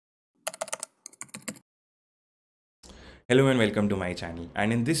Hello and welcome to my channel,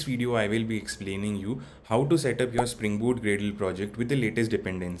 and in this video I will be explaining you how to set up your Spring Boot Gradle project with the latest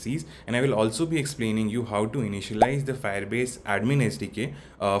dependencies, and I will also be explaining you how to initialize the Firebase Admin SDK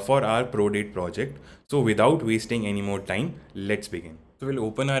for our ProDate project. So without wasting any more time, let's begin. So we'll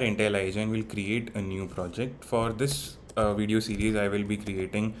open our IntelliJ and we'll create a new project. For this video series I will be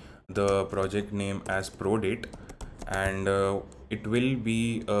creating the project name as ProDate, and it will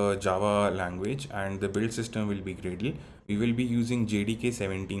be a Java language and the build system will be Gradle. We will be using JDK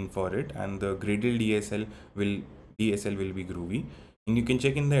 17 for it, and the Gradle DSL will be Groovy. And you can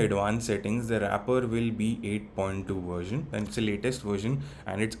check in the advanced settings, the wrapper will be 8.2 version, and it's the latest version,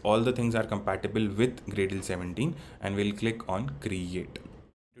 and it's all the things are compatible with Gradle 17, and we'll click on create.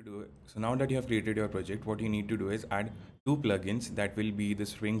 So now that you have created your project, what you need to do is add two plugins that will be the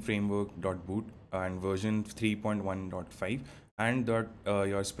Spring Framework.boot and version 3.1.5 and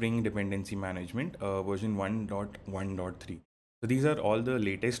your Spring Dependency Management version 1.1.3. So these are all the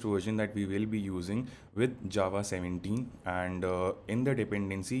latest version that we will be using with Java 17, and in the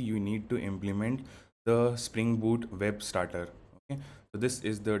dependency you need to implement the Spring Boot web starter. Okay, so this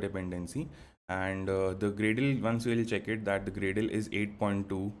is the dependency, and the Gradle, once we'll check it that the Gradle is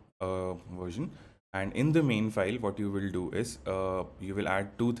 8.2 version, and in the main file what you will do is you will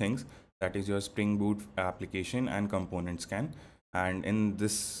add two things, that is your Spring Boot application and component scan. And in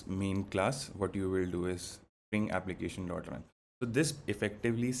this main class what you will do is spring application.run. So this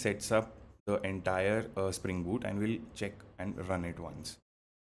effectively sets up the entire Spring Boot, and we'll check and run it once.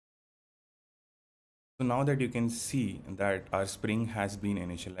 So now that you can see that our Spring has been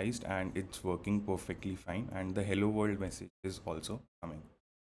initialized and it's working perfectly fine, and the hello world message is also coming.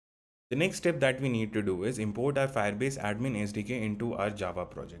 The next step that we need to do is import our Firebase Admin SDK into our Java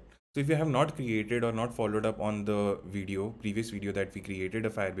project. So if you have not created or not followed up on the previous video that we created a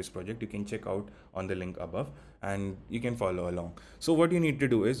Firebase project, you can check out on the link above and you can follow along. So what you need to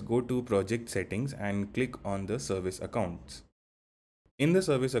do is go to project settings and click on the service accounts. In the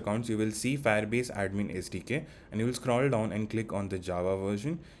service accounts, you will see Firebase Admin SDK, and you will scroll down and click on the Java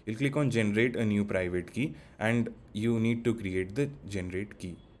version. You'll click on generate a new private key, and you need to create the generate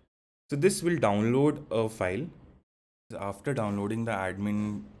key. So this will download a file. After downloading the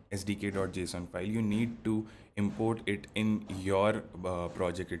admin sdk.json file, you need to import it in your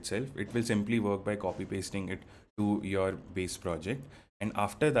project itself. It will simply work by copy pasting it to your base project. And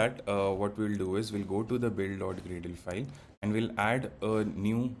after that, what we'll do is we'll go to the build.gradle file and we'll add a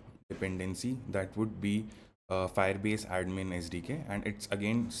new dependency that would be Firebase Admin SDK, and it's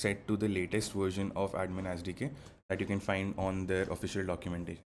again set to the latest version of Admin SDK that you can find on their official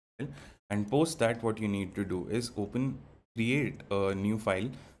documentation. And post that, what you need to do is create a new file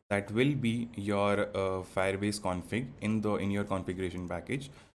that will be your Firebase config in your configuration package.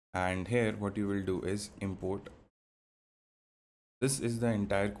 And here what you will do is import. This is the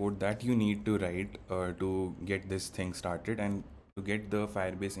entire code that you need to write to get this thing started and to get the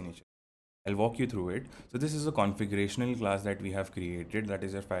Firebase initial. I'll walk you through it. So this is a configurational class that we have created, that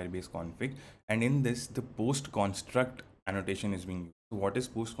is your Firebase config, and in this the post construct annotation is being used. So what is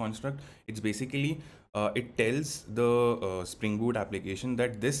post construct? It's basically it tells the Spring Boot application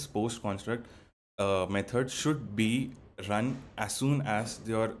that this post construct method should be run as soon as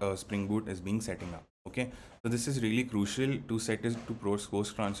your Spring Boot is being setting up. Okay, so this is really crucial to set it to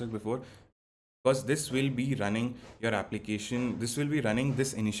post construct before, because this will be running your application. This will be running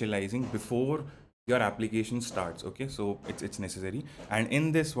this initializing before your application starts. Okay, so it's necessary. And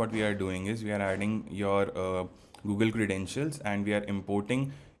in this, what we are doing is we are adding your Google credentials, and we are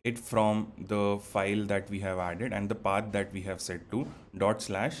importing it from the file that we have added and the path that we have set to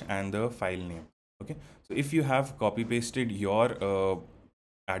 / and the file name. Okay, so if you have copy pasted your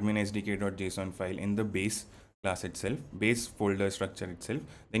admin sdk.json file in the base class itself, base folder structure itself,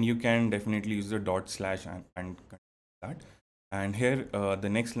 then you can definitely use the / and that. And here the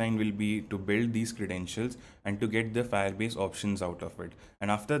next line will be to build these credentials and to get the Firebase options out of it.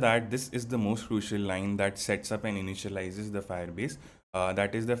 And after that, this is the most crucial line that sets up and initializes the Firebase.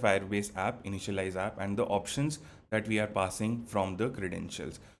 That is the Firebase app, initialize app, and the options that we are passing from the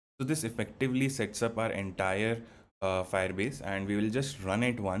credentials. So this effectively sets up our entire Firebase, and we will just run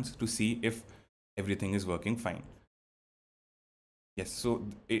it once to see if everything is working fine. Yes, so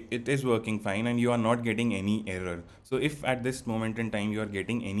it is working fine and you are not getting any error. So if at this moment in time you are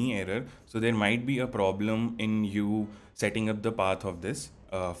getting any error, so there might be a problem in you setting up the path of this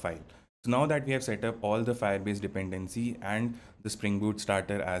file. So now that we have set up all the Firebase dependency and the Spring Boot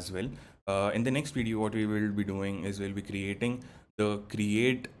starter as well, in the next video what we will be doing is we'll be creating the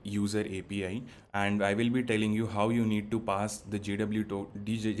create user API, and I will be telling you how you need to pass the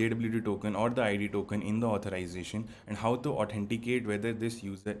JWT token or the ID token in the authorization, and how to authenticate whether this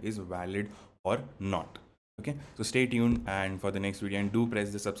user is valid or not. Okay, so stay tuned and for the next video, and do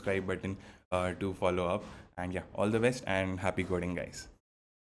press the subscribe button to follow up. And yeah, all the best and happy coding, guys.